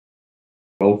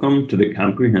Welcome to the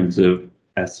comprehensive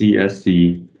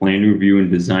SESC Plan Review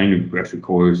and Design Refresher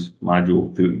Course,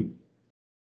 Module 3.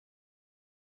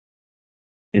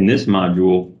 In this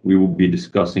module, we will be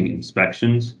discussing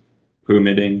inspections,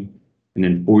 permitting, and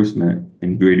enforcement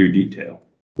in greater detail.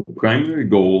 The primary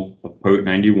goal of Part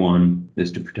 91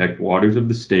 is to protect waters of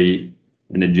the state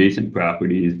and adjacent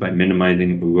properties by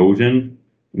minimizing erosion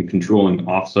and controlling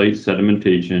off-site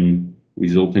sedimentation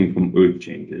resulting from earth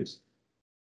changes.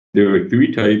 There are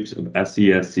three types of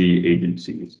SESC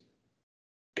agencies: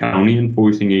 County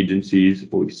Enforcing Agencies,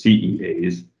 or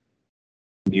CEAs,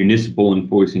 Municipal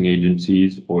Enforcing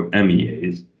Agencies, or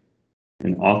MEAs,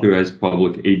 and Authorized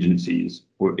Public Agencies,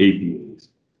 or APAs.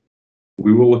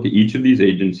 We will look at each of these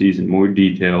agencies in more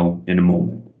detail in a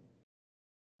moment.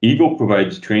 EGLE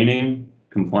provides training,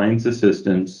 compliance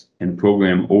assistance, and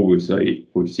program oversight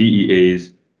for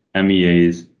CEAs,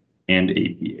 MEAs, and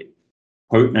APAs.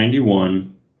 Part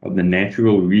 91 of the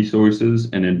Natural Resources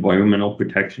and Environmental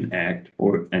Protection Act,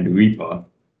 or NREPA,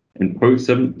 and Part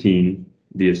 17,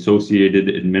 the associated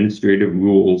administrative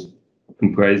rules,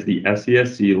 comprise the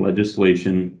SESC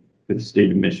legislation for the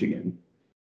state of Michigan.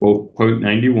 Both Part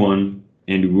 91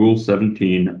 and Rule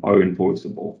 17 are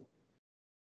enforceable.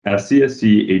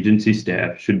 SESC agency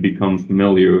staff should become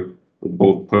familiar with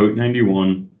both Part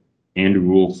 91 and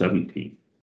Rule 17.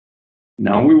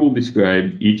 Now we will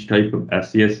describe each type of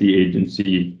SESC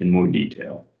agency in more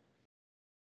detail.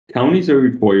 Counties are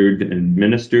required to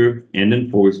administer and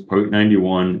enforce Part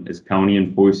 91 as county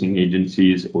enforcing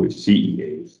agencies, or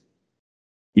CEAs.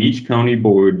 Each county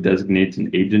board designates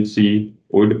an agency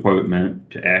or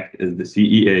department to act as the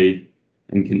CEA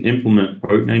and can implement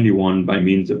Part 91 by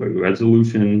means of a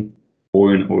resolution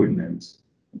or an ordinance.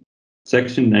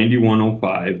 Section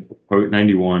 9105 of Part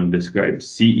 91 describes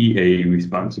CEA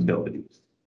responsibilities.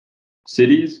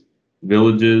 Cities,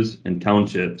 villages, and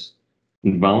townships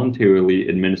can voluntarily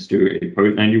administer a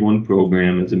Part 91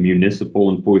 program as a municipal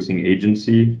enforcing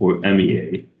agency, or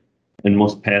MEA, and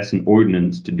must pass an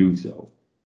ordinance to do so.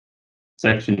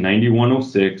 Section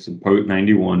 9106 of Part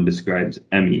 91 describes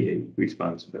MEA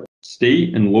responsibilities.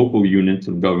 State and local units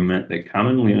of government that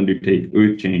commonly undertake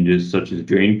earth changes, such as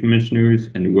drain commissioners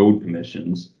and road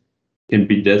commissions, can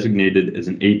be designated as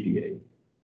an APA.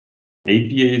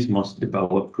 APAs must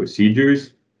develop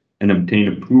procedures and obtain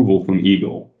approval from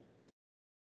EGLE.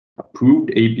 Approved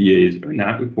APAs are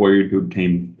not required to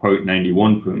obtain Part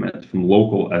 91 permits from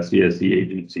local SESC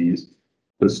agencies,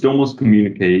 but still must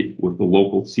communicate with the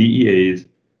local CEAs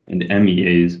and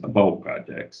MEAs about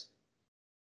projects.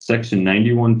 Section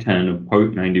 9110 of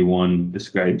Part 91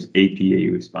 describes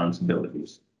APA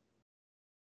responsibilities.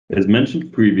 As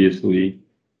mentioned previously,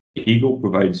 EGLE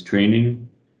provides training,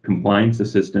 compliance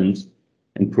assistance,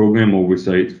 and program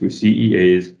oversight for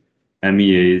CEAs,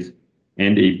 MEAs,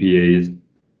 and APAs,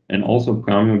 and also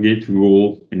promulgates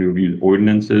rules and reviews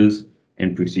ordinances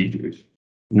and procedures.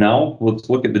 Now,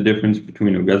 let's look at the difference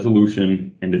between a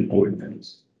resolution and an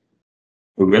ordinance.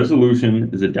 A resolution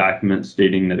is a document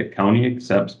stating that a county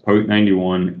accepts Part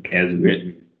 91 as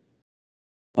written.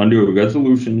 Under a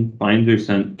resolution, fines are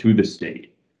sent to the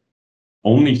state.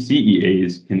 Only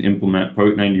CEAs can implement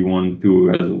Part 91 through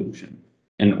a resolution.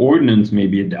 An ordinance may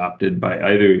be adopted by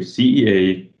either a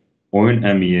CEA or an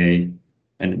MEA,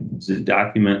 and it's a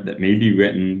document that may be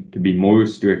written to be more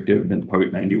restrictive than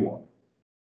Part 91.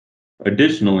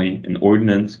 Additionally, an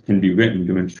ordinance can be written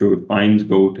to ensure fines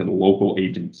go to the local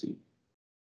agency.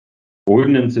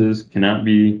 Ordinances cannot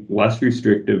be less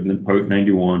restrictive than Part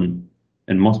 91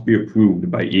 and must be approved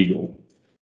by EGLE.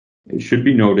 It should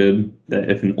be noted that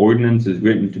if an ordinance is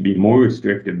written to be more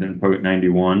restrictive than Part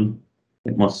 91,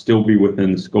 it must still be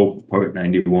within the scope of Part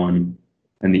 91,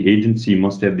 and the agency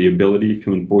must have the ability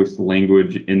to enforce the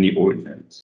language in the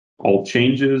ordinance. All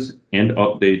changes and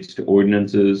updates to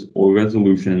ordinances or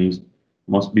resolutions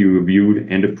must be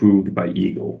reviewed and approved by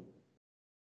EGLE.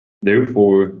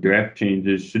 Therefore, draft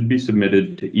changes should be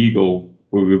submitted to EGLE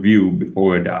for review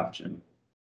before adoption.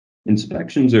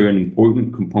 Inspections are an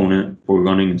important component for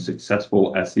running a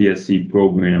successful SESC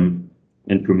program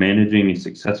and for managing a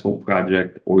successful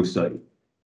project or site.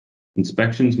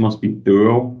 Inspections must be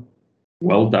thorough,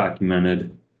 well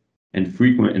documented, and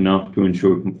frequent enough to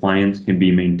ensure compliance can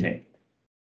be maintained.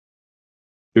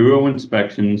 Thorough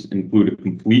inspections include a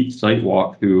complete site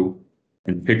walkthrough,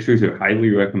 and pictures are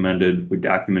highly recommended for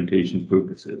documentation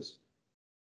purposes.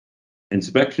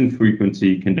 Inspection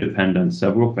frequency can depend on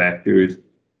several factors,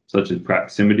 such as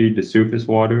proximity to surface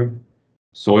water,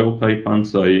 soil type on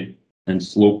site, and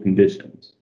slope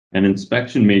conditions. An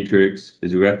inspection matrix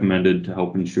is recommended to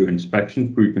help ensure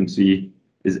inspection frequency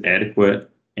is adequate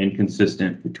and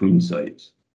consistent between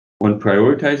sites. When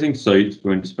prioritizing sites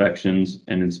for inspections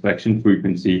and inspection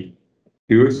frequency,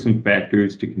 here are some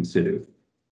factors to consider.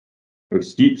 Are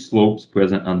steep slopes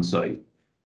present on site?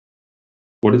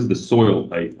 What is the soil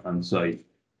type on site?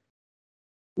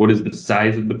 What is the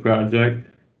size of the project?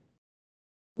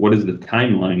 What is the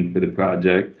timeline for the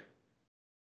project?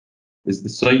 Is the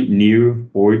site near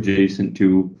or adjacent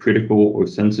to critical or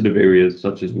sensitive areas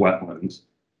such as wetlands?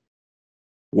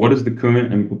 What is the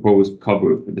current and proposed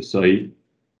cover for the site?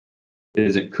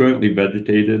 Is it currently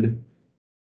vegetated?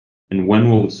 And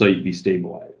when will the site be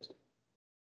stabilized?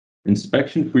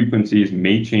 Inspection frequencies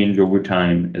may change over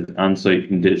time as on-site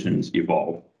conditions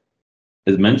evolve.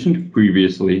 As mentioned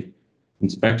previously,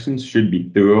 inspections should be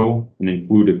thorough and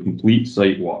include a complete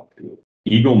site walkthrough.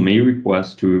 Eagle may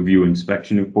request to review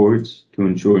inspection reports to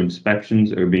ensure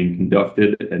inspections are being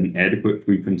conducted at an adequate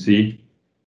frequency,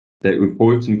 that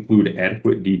reports include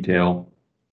adequate detail,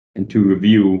 and to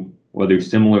review whether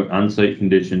similar on-site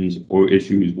conditions or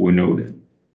issues were noted.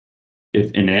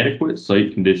 If inadequate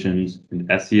site conditions and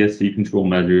SESC control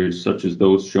measures such as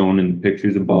those shown in the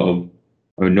pictures above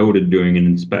are noted during an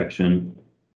inspection,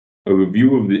 a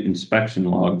review of the inspection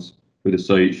logs for the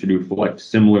site should reflect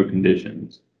similar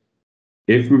conditions.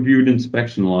 If reviewed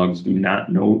inspection logs do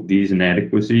not note these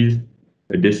inadequacies,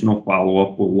 additional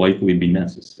follow-up will likely be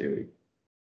necessary.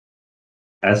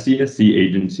 SESC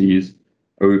agencies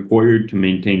are required to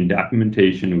maintain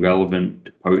documentation relevant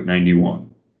to Part 91.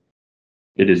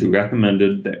 It is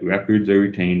recommended that records are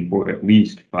retained for at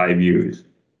least 5 years.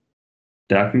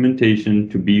 Documentation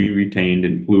to be retained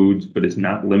includes, but is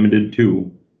not limited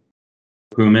to,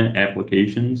 permit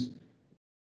applications,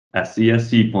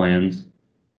 SESC plans,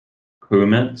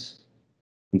 permits,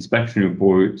 inspection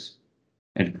reports,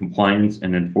 and compliance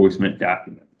and enforcement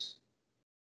documents.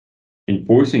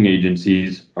 Enforcing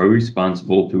agencies are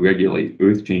responsible to regulate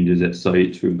earth changes at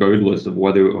sites regardless of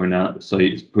whether or not the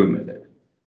site is permitted.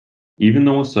 Even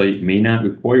though a site may not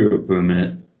require a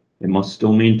permit, it must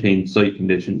still maintain site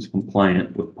conditions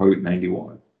compliant with Part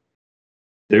 91.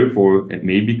 Therefore, it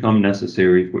may become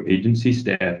necessary for agency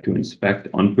staff to inspect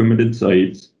unpermitted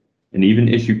sites and even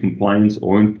issue compliance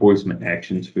or enforcement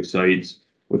actions for sites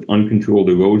with uncontrolled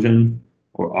erosion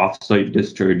or off-site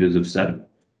discharges of sediment.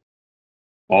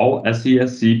 All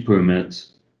SESC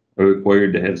permits are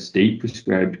required to have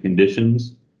state-prescribed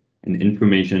conditions and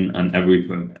information on every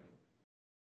permit.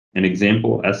 An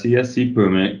example SESC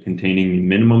permit containing the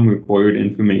minimum required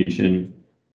information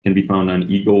can be found on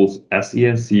Eagle's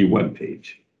SESC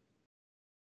webpage.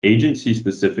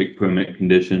 Agency-specific permit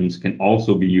conditions can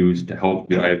also be used to help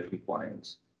drive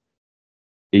compliance.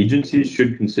 Agencies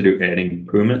should consider adding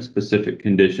permit-specific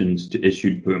conditions to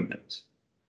issued permits.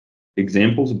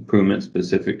 Examples of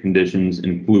permit-specific conditions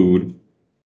include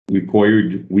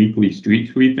required weekly street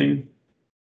sweeping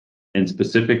and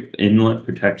specific inlet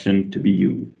protection to be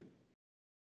used.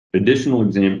 Additional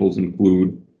examples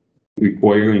include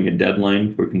requiring a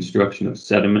deadline for construction of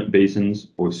sediment basins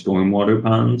or stormwater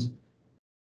ponds,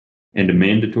 and a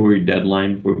mandatory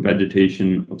deadline for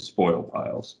vegetation of spoil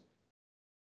piles.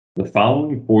 The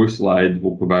following 4 slides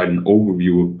will provide an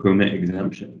overview of permit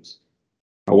exemptions.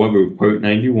 However, Part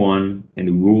 91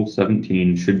 and Rule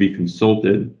 17 should be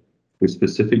consulted for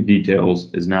specific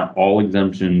details, as not all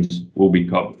exemptions will be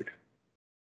covered.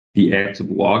 The acts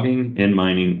of logging and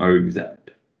mining are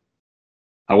exempt.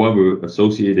 However,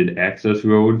 associated access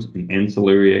roads and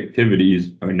ancillary activities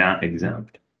are not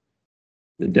exempt.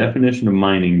 The definition of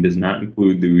mining does not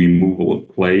include the removal of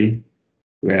clay,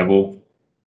 gravel,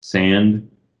 sand,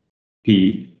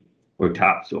 peat, or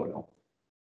topsoil.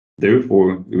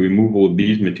 Therefore, the removal of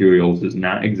these materials is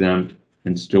not exempt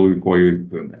and still requires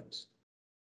permits.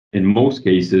 In most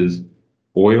cases,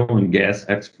 oil and gas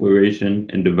exploration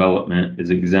and development is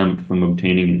exempt from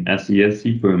obtaining an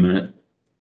SESC permit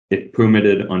if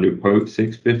permitted under Part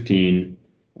 615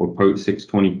 or Part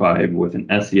 625 with an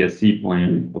SESC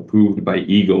plan approved by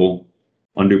Eagle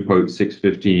under Part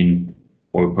 615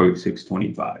 or Part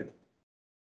 625.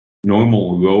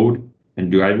 Normal road and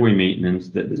driveway maintenance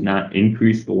that does not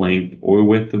increase the length or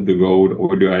width of the road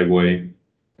or driveway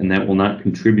and that will not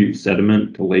contribute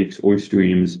sediment to lakes or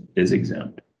streams is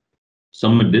exempt.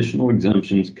 Some additional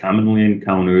exemptions commonly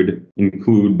encountered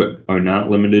include, but are not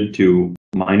limited to,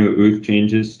 minor earth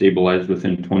changes stabilized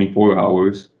within 24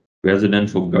 hours,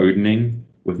 residential gardening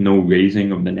with no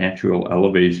raising of the natural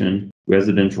elevation,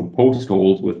 residential post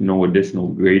holes with no additional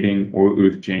grading or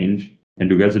earth change,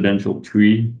 and residential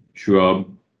tree, shrub,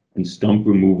 and stump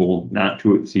removal not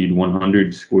to exceed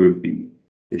 100 square feet.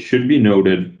 It should be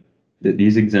noted that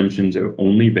these exemptions are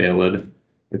only valid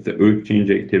if the earth change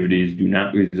activities do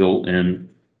not result in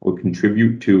or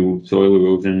contribute to soil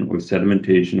erosion or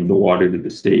sedimentation of the water to the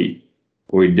state,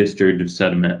 or a discharge of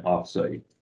sediment off-site.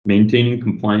 Maintaining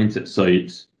compliance at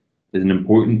sites is an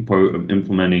important part of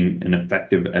implementing an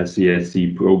effective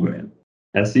SESC program.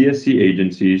 SESC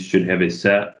agencies should have a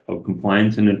set of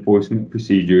compliance and enforcement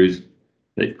procedures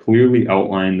that clearly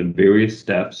outline the various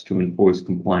steps to enforce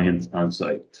compliance on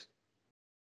sites.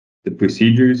 The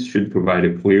procedures should provide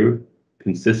a clear,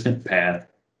 consistent path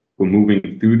for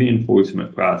moving through the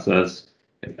enforcement process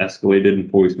if escalated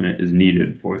enforcement is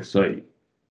needed for a site.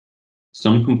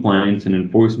 Some compliance and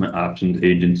enforcement options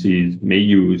agencies may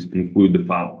use include the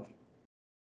following: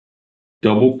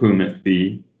 double permit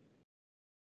fee,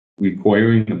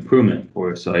 requiring a permit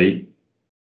for a site,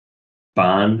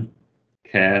 bond,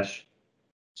 cash,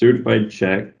 certified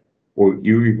check, or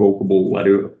irrevocable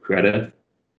letter of credit,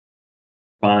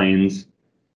 fines,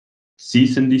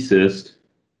 cease and desist,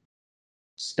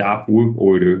 stop work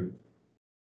order,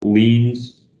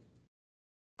 liens,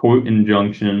 court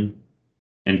injunction,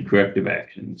 and corrective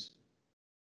actions.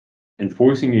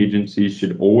 Enforcing agencies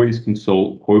should always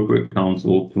consult corporate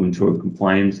counsel to ensure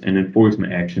compliance and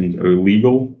enforcement actions are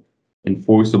legal,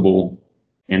 enforceable,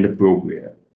 and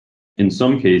appropriate. In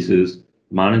some cases,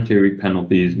 monetary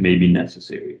penalties may be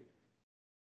necessary.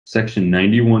 Section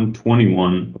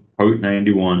 9121 of Part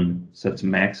 91 sets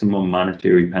maximum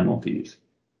monetary penalties.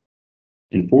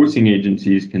 Enforcing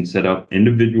agencies can set up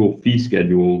individual fee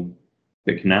schedules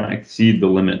that cannot exceed the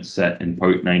limits set in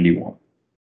Part 91.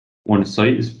 When a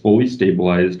site is fully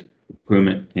stabilized, the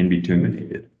permit can be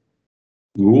terminated.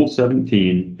 Rule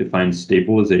 17 defines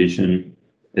stabilization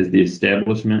as the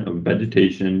establishment of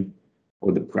vegetation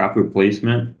or the proper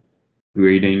placement,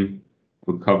 grading,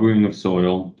 or covering of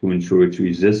soil to ensure its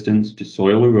resistance to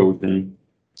soil erosion,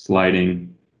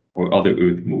 sliding, or other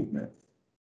earth movement.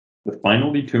 The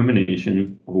final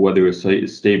determination of whether a site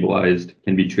is stabilized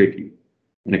can be tricky,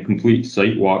 and a complete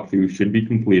site walkthrough should be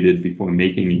completed before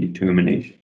making a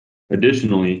determination.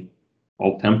 Additionally,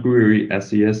 all temporary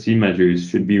SESC measures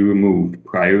should be removed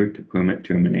prior to permit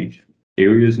termination.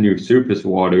 Areas near surface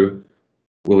water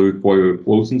will require a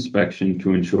close inspection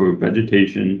to ensure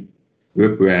vegetation,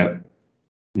 riprap,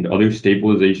 and other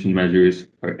stabilization measures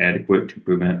are adequate to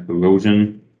prevent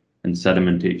erosion and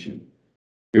sedimentation.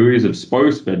 Areas of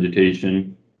sparse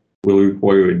vegetation will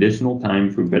require additional time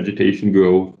for vegetation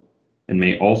growth and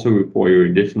may also require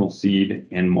additional seed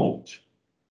and mulch.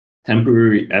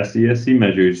 Temporary SESC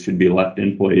measures should be left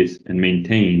in place and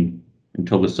maintained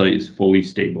until the site is fully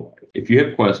stabilized. If you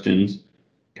have questions,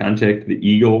 contact the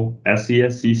Eagle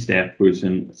SESC staff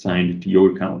person assigned to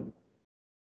your county.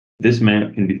 This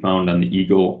map can be found on the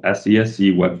Eagle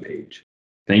SESC webpage.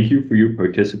 Thank you for your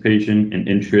participation and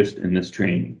interest in this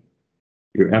training.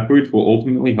 Your efforts will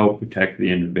ultimately help protect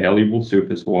the invaluable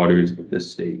surface waters of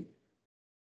this state.